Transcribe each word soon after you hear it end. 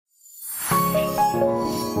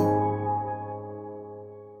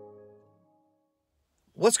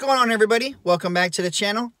What's going on, everybody? Welcome back to the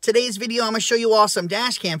channel. Today's video, I'm going to show you all some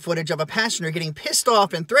dash cam footage of a passenger getting pissed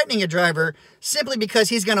off and threatening a driver simply because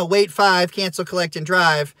he's going to wait 5, cancel, collect, and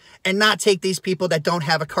drive, and not take these people that don't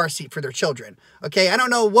have a car seat for their children. Okay, I don't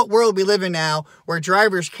know what world we live in now where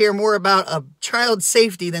drivers care more about a child's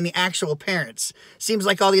safety than the actual parents. Seems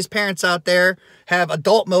like all these parents out there have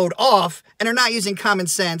adult mode off and are not using common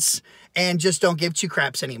sense and just don't give two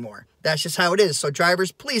craps anymore. That's just how it is. So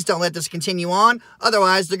drivers, please don't let this continue on.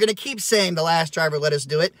 Otherwise, they're going to keep saying the last driver let us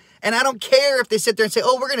do it. And I don't care if they sit there and say,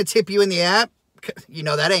 oh, we're going to tip you in the app. You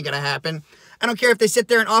know that ain't going to happen. I don't care if they sit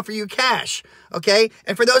there and offer you cash, okay?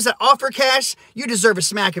 And for those that offer cash, you deserve a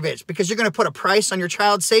smack of it because you're going to put a price on your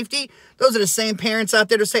child's safety. Those are the same parents out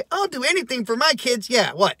there to say, I'll do anything for my kids.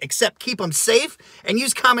 Yeah, what? Except keep them safe and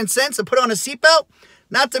use common sense and put on a seatbelt?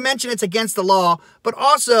 Not to mention it's against the law, but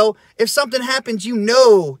also if something happens, you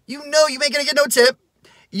know you ain't gonna get no tip.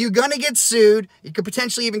 You're gonna get sued. You could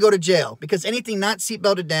potentially even go to jail because anything not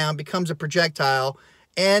seatbelted down becomes a projectile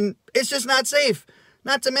and it's just not safe.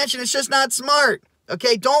 Not to mention it's just not smart.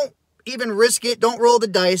 Okay, don't even risk it. Don't roll the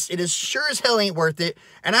dice. It is sure as hell ain't worth it.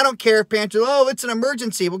 And I don't care if parents are, oh, it's an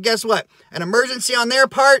emergency. Well, guess what? An emergency on their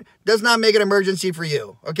part does not make an emergency for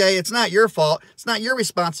you. Okay? It's not your fault. It's not your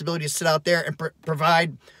responsibility to sit out there and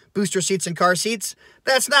provide booster seats and car seats.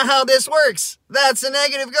 That's not how this works. That's a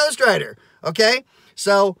negative Ghost Rider. Okay?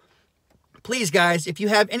 So please, guys, if you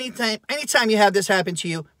have anytime you have this happen to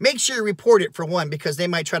you, make sure you report it for one, because they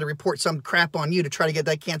might try to report some crap on you to try to get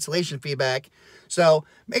that cancellation fee back. So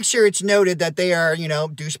make sure it's noted that they are,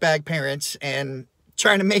 douchebag parents and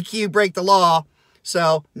trying to make you break the law.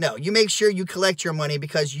 So no, you make sure you collect your money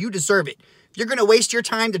because you deserve it. If you're going to waste your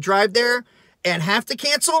time to drive there and have to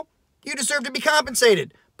cancel, you deserve to be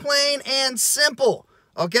compensated. Plain and simple.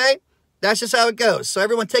 Okay? That's just how it goes. So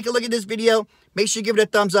everyone, take a look at this video. Make sure you give it a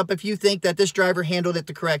thumbs up if you think that this driver handled it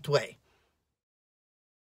the correct way.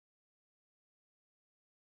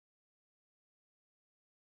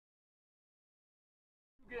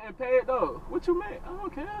 Getting paid though? What you mean? I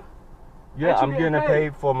don't care. Yeah, I'm getting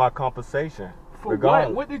paid for my compensation. For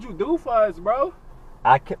what? What did you do for us, bro?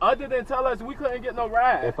 Other than tell us we couldn't get no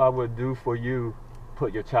ride. If I would do for you,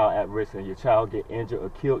 put your child at risk and your child get injured or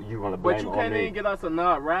killed, you want to blame on me. But you can't even get us a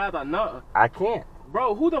ride or nothing. I can't.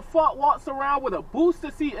 Bro, who the fuck walks around with a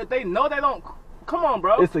booster seat if they know they don't? Come on,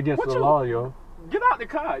 bro. It's against the law, yo. Get out the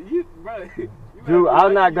car, bro. Dude,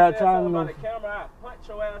 I'm not got time. On the camera, I punch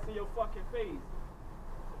your ass in your fucking face.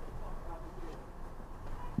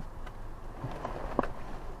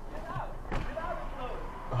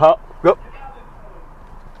 Huh? Go.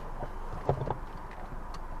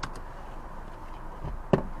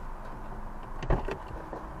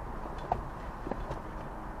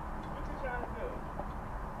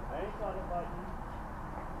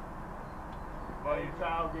 Well, your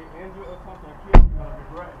child get injured or something, kids are gonna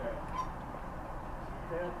regret that.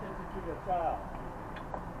 Pay attention to your child.